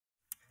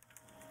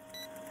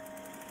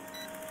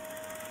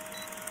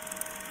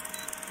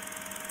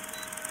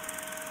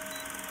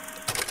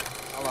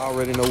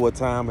already know what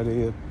time it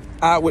is.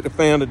 Out with the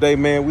fam today,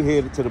 man. We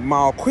headed to the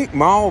mall. Quick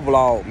mall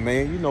vlog,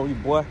 man. You know your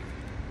boy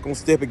gonna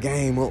step a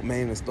game up,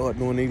 man, and start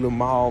doing these little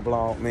mall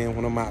vlog, man,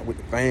 when I'm out with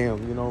the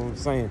fam. You know what I'm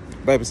saying?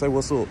 Baby, say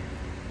what's up.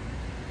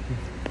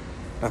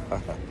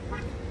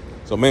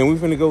 So, man, we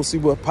finna go see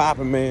what's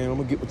popping, man. I'm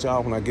gonna get with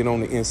y'all when I get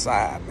on the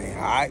inside, man,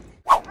 all right?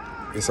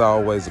 It's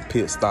always a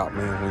pit stop,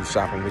 man, when you're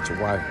shopping with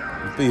your wife.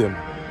 You feel me?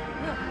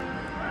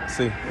 Yeah.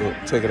 See, look,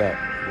 check it out.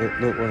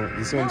 Look,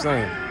 you see what I'm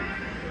saying?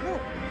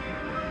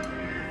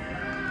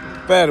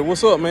 Fatty,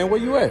 what's up, man? Where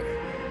you at?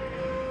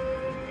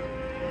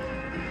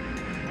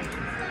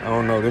 I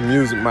don't know. The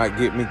music might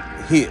get me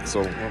hit,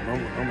 so I'm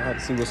gonna have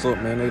to see what's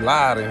up, man. They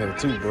loud in here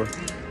too, bro.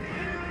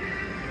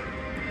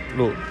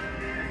 Look.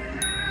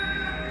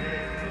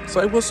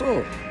 Say what's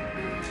up.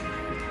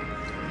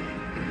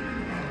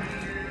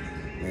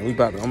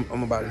 Man,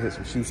 I'm about to hit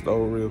some shoe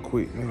store real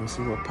quick, man.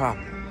 See what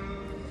poppin'.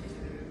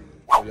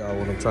 Show y'all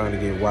what I'm trying to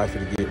get wifey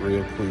to get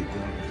real quick.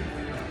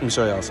 Let me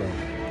show y'all something.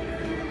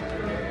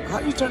 How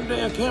you turn the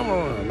damn camera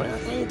on, man? I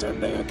can't turn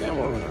the damn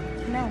camera on.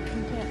 No,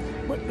 you can't.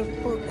 What the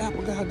fuck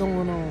Apple got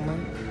going on,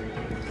 man?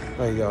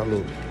 Hey, y'all,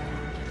 look.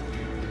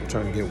 I'm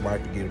trying to get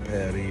wife to get a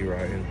pair of these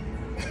right here.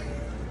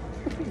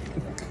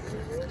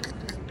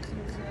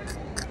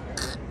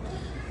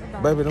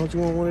 Baby, don't you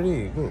want one of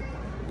these? Look,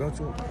 don't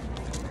you want...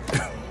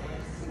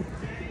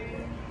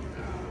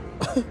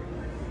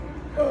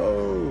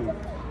 Oh.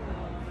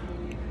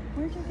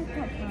 Where'd you get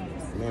that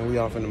from? Man, we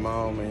off in the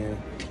mall, man.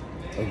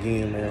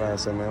 Again, man, like I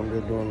said, man, I'm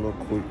just doing a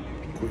little quick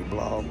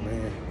vlog,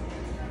 man.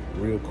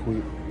 Real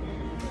quick.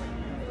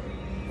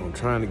 I'm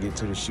trying to get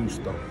to the shoe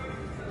store.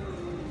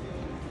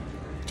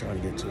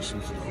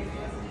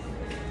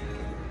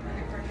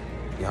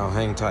 Y'all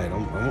hang tight.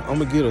 I'm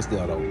gonna get us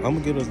there, though.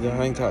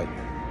 Hang tight.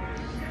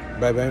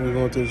 Baby, ain't we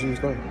going to the shoe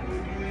store?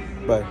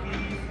 Baby.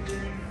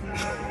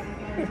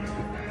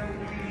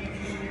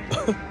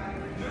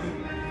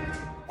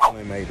 I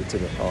ain't made it to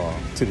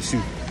the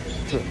shoe,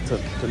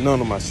 to none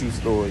of my shoe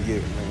stores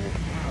yet, man.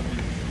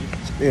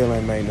 Still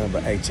ain't made nothing,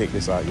 but hey, check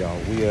this out, y'all.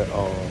 We at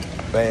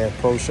Bad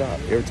Pro Shop.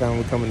 Every time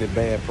we come in the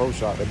Bad Pro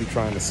Shop, they be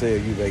trying to sell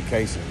you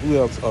vacation. Who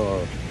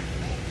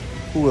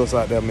else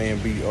out there, man,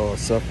 be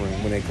suffering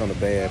when they come to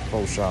Bad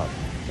Pro Shop?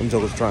 Them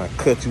jokers trying to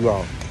cut you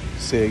off,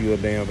 sell you a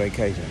damn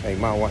vacation. Hey,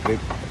 my wife,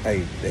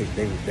 they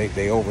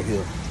over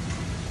here.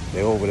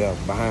 They over there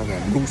behind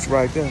that moose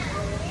right there.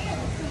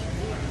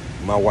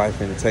 My wife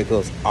finna take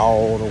us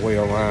all the way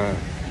around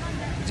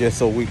just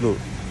so we look.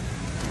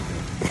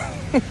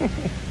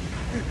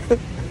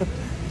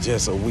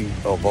 Just so we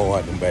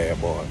avoid them bad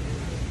boys.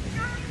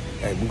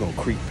 Hey, we're gonna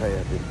creep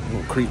past it. We're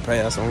gonna creep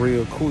past them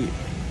real quick.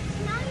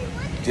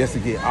 Just to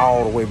get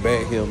all the way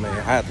back here, man.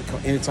 I have to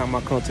come, anytime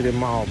I come to the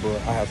mall, bro,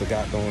 I have to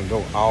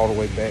go all the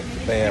way back to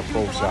Bad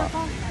Pro Shop.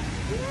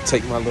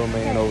 Take my little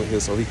man over here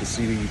so he can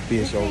see these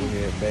fish over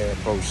here at Bad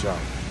Pro Shop.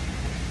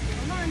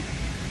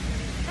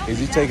 Is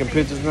he taking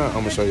pictures now? I'm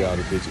gonna show y'all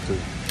the picture too.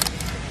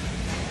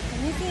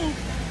 Let me see.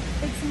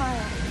 Big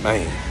smile.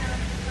 Man.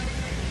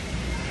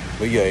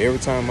 But yeah, every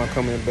time I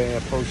come in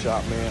Bad Pro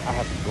Shop, man, I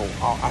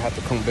have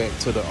to come back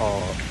to the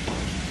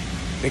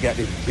they got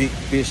this big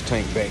fish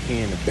tank back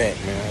here in the back,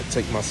 man. I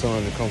take my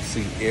son to come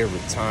see every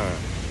time.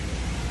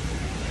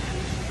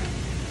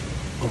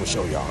 I'm gonna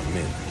show y'all in a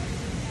minute.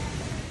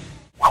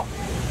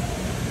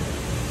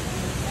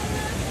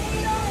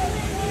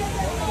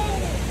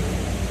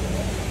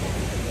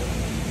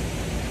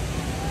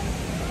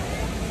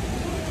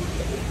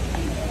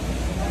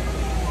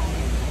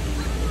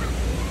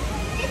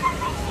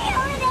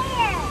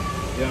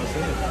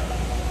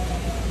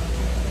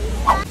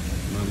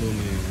 My little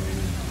man,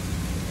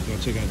 go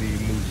check out these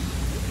mooses.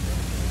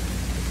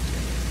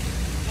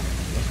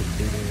 That's a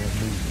big ass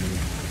moose, man.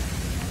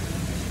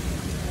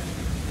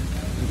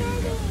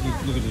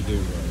 Look at the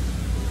dude right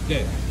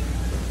there.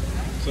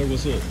 Say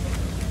what's up.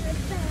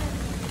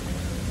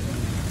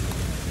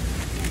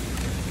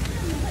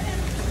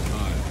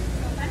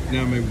 Alright.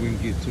 Now maybe we can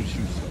get to the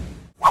shoe store.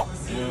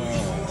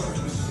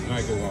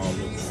 I go all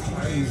over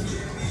crazy.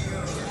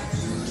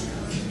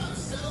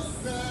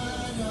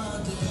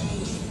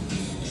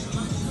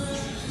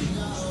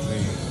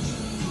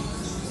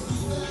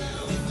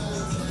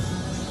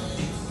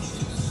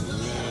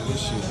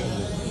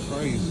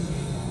 Crazy.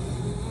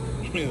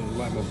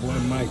 Like my boy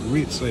Mike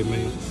Rich say,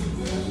 man,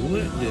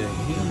 what the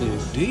hell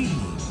is these?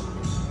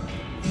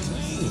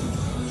 Damn.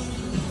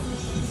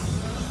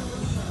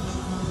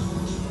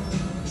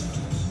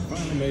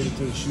 Finally made it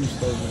to the shoe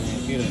store, man.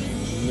 It ain't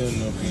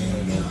nothing up in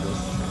here, no, bro.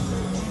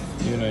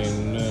 It ain't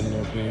nothing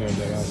up in here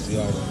that I see I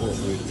can fuck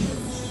with.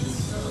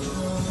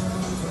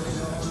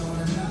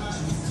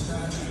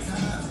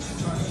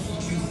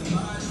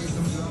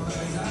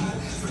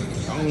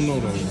 I don't know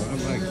though, I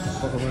like to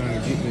fuck around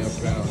and get me a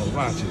pair of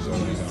watches or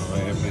you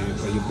know, man,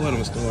 because your boy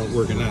done start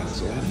working out,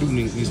 so I do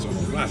need me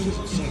some watches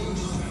or something.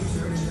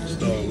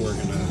 Start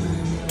working out.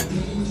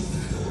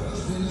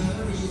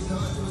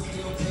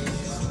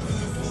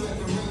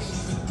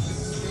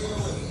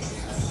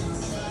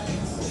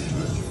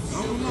 I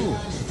don't know.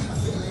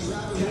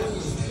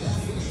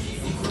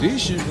 This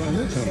shit right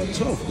here kind of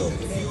tough though.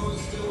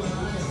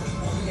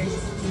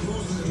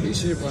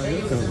 This shit right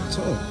here kind of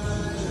tough.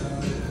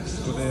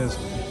 But that's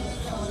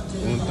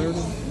 130.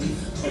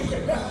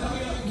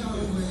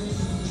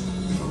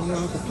 I don't know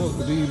how to fuck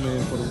with these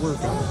man for the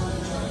workout.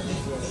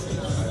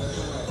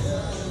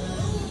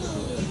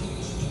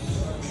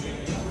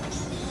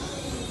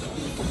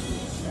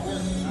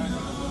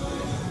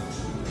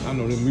 I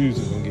know the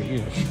music gonna get me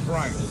a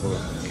strike, but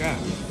god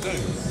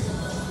damn.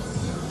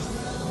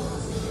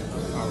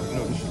 I already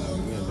know this shit gonna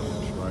get me a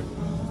damn strike.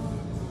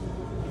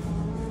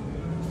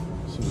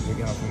 See what they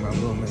got from my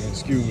little man.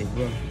 Excuse me,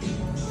 bro.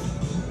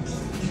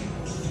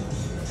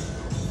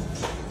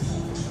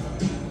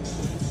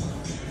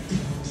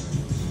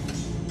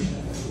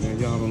 Man,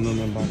 y'all don't know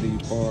nothing about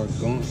these bar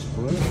gunts,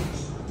 bro.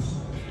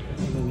 Y'all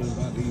don't know nothing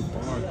about these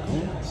bar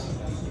gunts.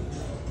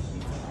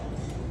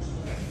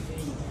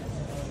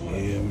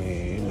 Yeah,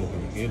 man,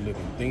 it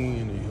looking thin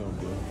in here,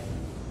 bro.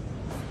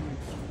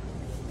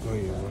 Go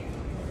ahead, bro.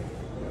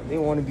 They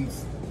want to be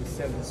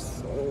 7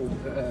 so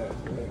bad,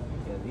 bro.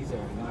 Yeah, these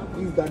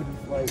gotta be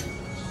like.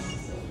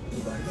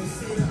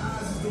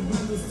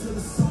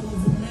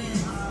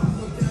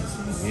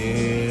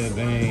 Yeah,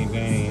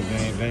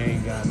 they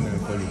ain't got nothing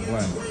for you,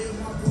 boy.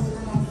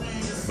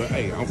 But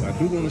hey, I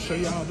do want to show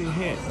y'all this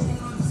hat, though.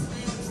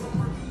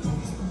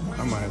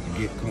 I might have to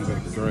come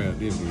back and grab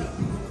this here.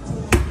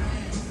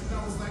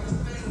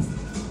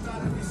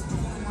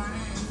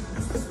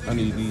 I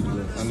need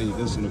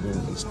this one to go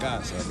with the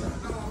Scots I got.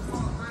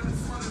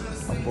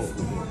 I fuck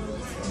with it.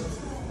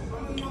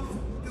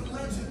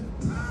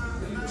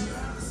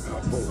 I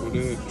fuck with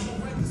it.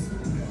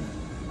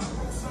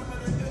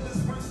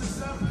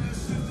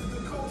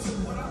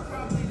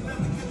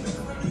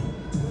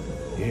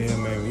 Yeah,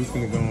 man, we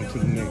finna go on to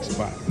the next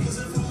spot.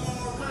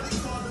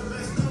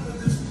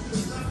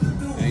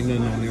 Ain't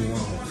nothing on there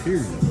wrong,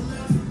 period.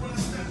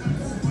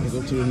 Let's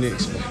go to the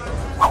next spot.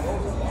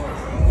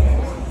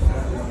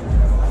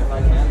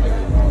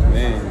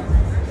 Man.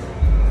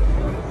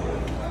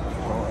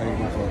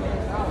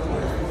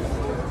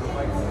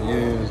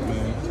 Yes,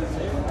 man.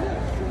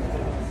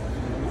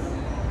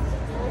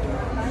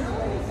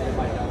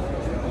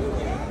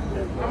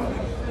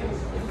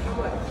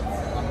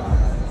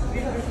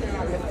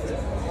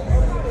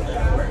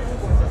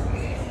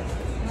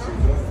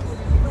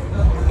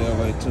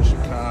 LA to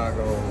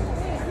Chicago.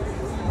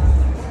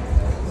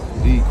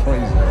 D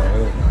crazy,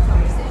 right?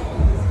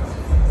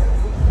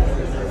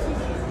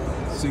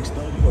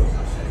 630 bucks.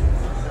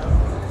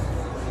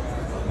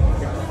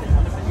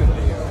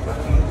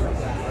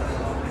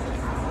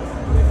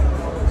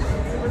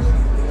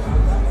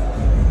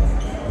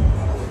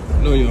 I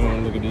know you don't want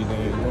to look at these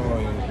damn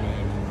volumes,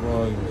 man.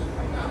 Volumes.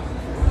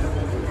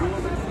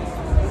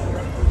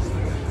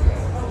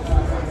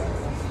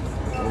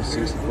 Those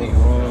 60-foot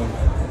long.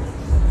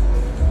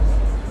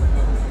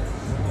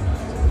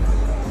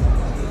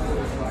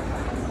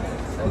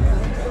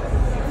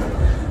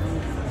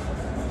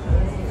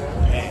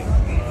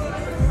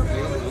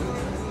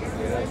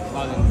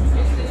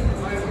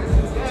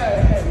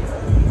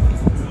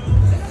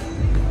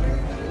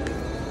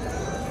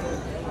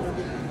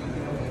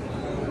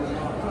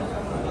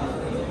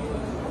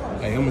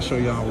 Hey, I'm gonna show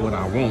y'all what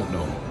I want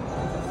though.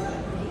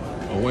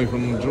 Away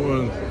from them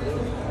Jordans,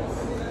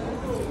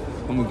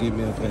 I'm gonna get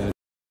me a pair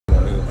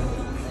right here.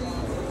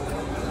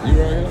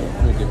 You right here?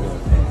 I'm gonna get me a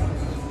pair.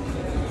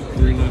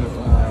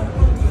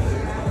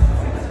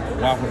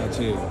 $395. Why would I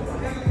tell you?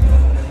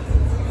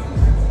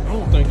 I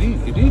don't think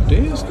these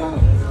dead stock.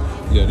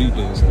 Yeah, these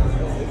dead stock.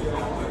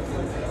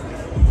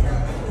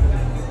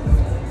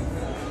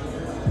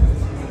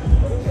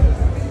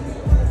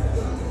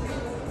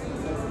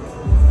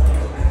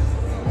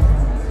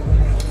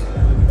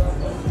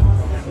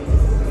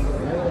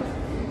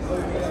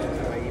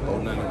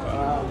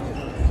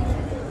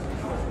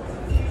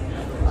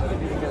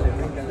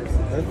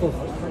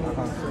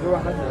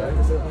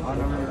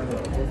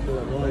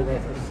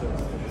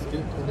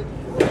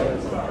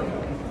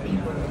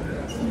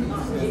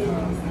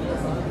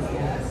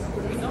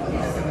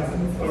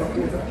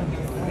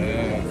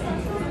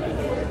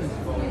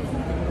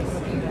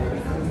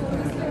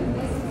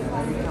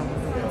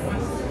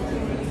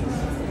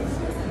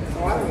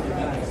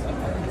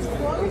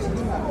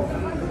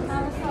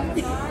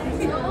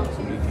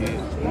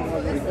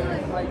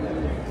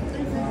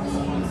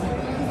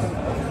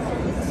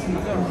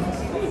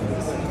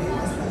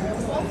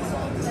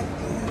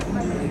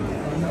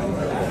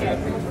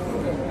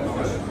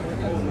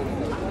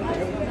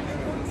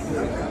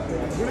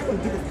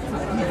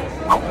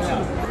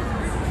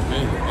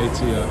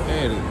 ATL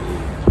added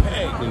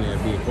packed in that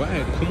bitch. Boy, I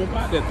had to come up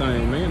out that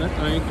thing, man. That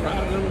thing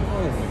crowded in the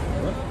mall,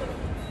 bro.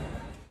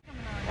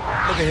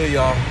 Look at here,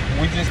 y'all.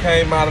 We just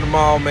came out of the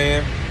mall,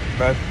 man.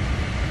 But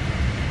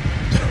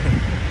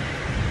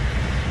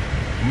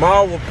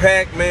mall was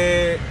packed,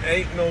 man.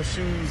 Ain't no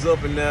shoes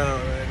up and down.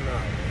 No,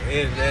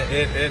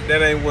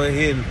 that ain't what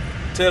hitting.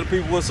 Tell the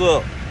people what's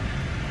up.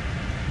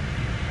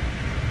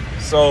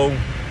 So,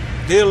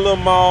 did a little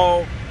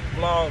mall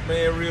vlog,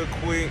 man, real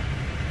quick.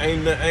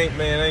 ain't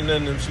nothing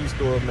in them shoe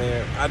stores,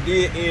 man. I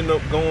did end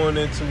up going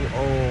into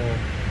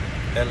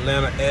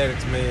Atlanta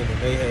Addicts, man,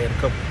 and they had a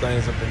couple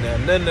things up in there.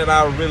 Nothing that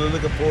I was really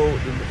looking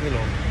forward to, you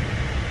know,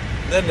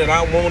 nothing that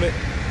I wanted.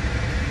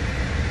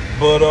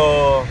 But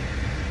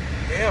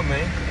yeah,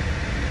 man.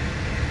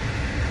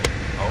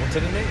 On to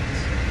the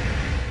next.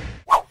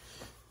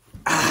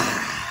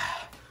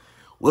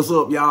 What's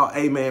up, y'all?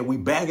 Hey, man, we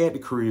back at the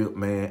crib,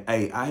 man.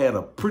 Hey, I had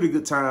a pretty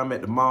good time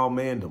at the mall,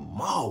 man. The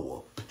mall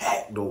was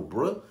packed, though,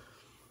 bro.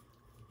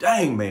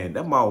 Dang, man,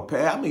 that mall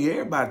packed. I mean,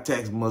 everybody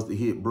tax must have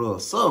hit, bro,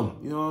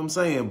 something. You know what I'm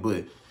saying?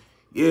 But,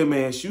 yeah,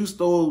 man, shoe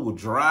stores were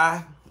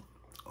dry.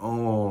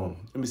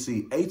 Let me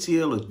see.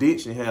 ATL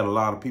Addiction had a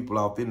lot of people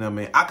off in there,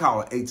 man. I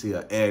call it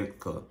ATL Addict,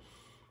 cause,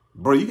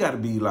 bro, you got to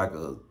be like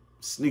a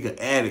sneaker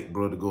addict,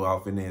 bro, to go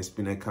off in there and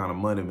spend that kind of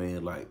money,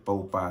 man, like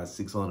 $400,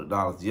 $500,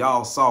 $600.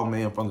 Y'all saw,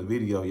 man, from the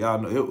video. Y'all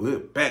know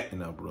it packed in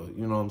there, bro.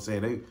 You know what I'm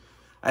saying?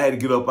 I had to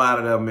get up out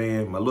of there,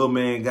 man. My little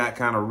man got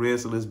kind of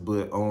restless,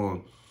 but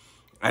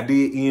I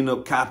did end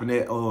up copping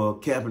that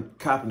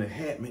copping the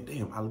hat, man.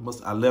 Damn,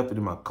 I left it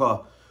in my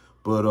car.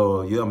 But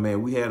yeah,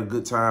 man, we had a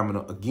good time.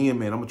 And again,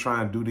 man, I'm gonna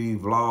try and do these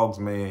vlogs,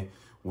 man,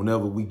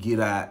 whenever we get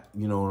out,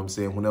 you know what I'm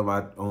saying, whenever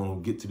I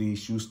get to these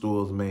shoe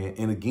stores, man.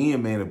 And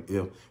again, man,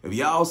 if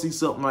y'all see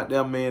something like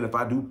that, man, if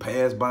I do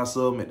pass by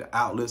something at the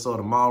outlets or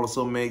the mall or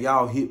something, man,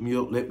 y'all hit me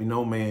up, let me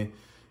know, man.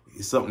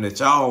 It's something that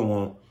y'all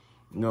want.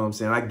 You know what I'm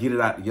saying? I get it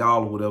out to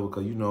y'all or whatever,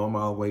 because, you know, I'm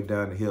always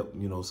down to help,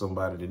 you know,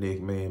 somebody the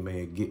next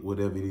man, get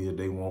whatever it is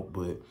they want.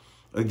 But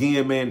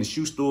again, man, the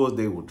shoe stores,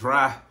 they were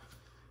dry.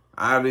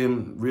 I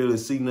didn't really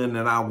see nothing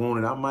that I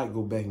wanted. I might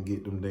go back and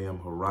get them damn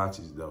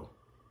Huaraches, though.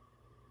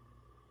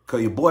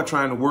 Because your boy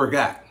trying to work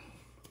out.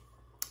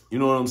 You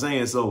know what I'm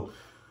saying? So,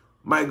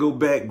 might go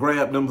back,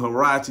 grab them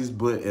Huaraches.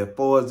 But as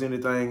far as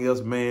anything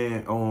else,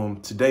 man,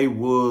 today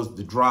was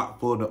the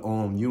drop for the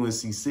UNC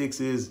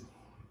 6s.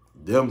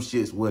 Them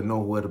shits wasn't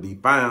nowhere to be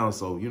found.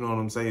 So, you know what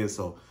I'm saying?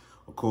 So,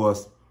 of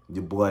course,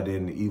 your boy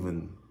didn't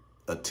even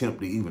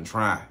attempt to even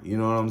try. You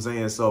know what I'm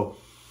saying? So,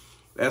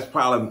 that's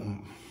probably,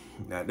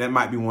 that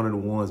might be one of the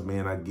ones,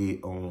 man, I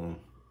get on,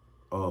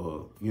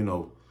 you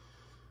know,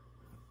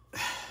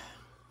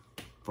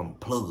 from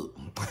Plug.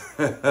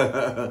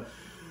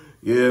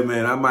 Yeah,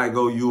 man, I might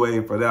go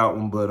UA for that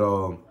one.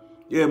 But,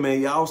 yeah,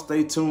 man, y'all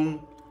stay tuned.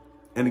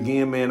 And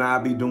again, man,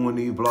 I'll be doing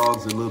these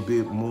vlogs a little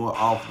bit more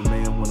often,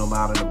 man, when I'm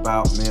out and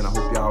about, man. I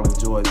hope y'all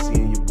enjoyed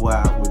seeing your boy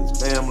out with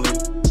his family.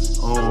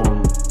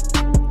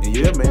 And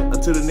yeah, man,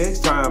 until the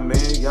next time,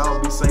 man, y'all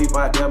be safe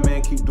out there,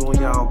 man. Keep doing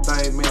y'all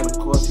thing, man. Of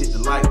course, hit the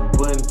like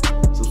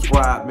button,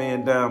 subscribe,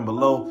 man, down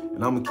below.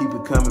 And I'm going to keep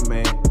it coming,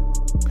 man.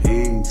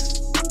 Peace.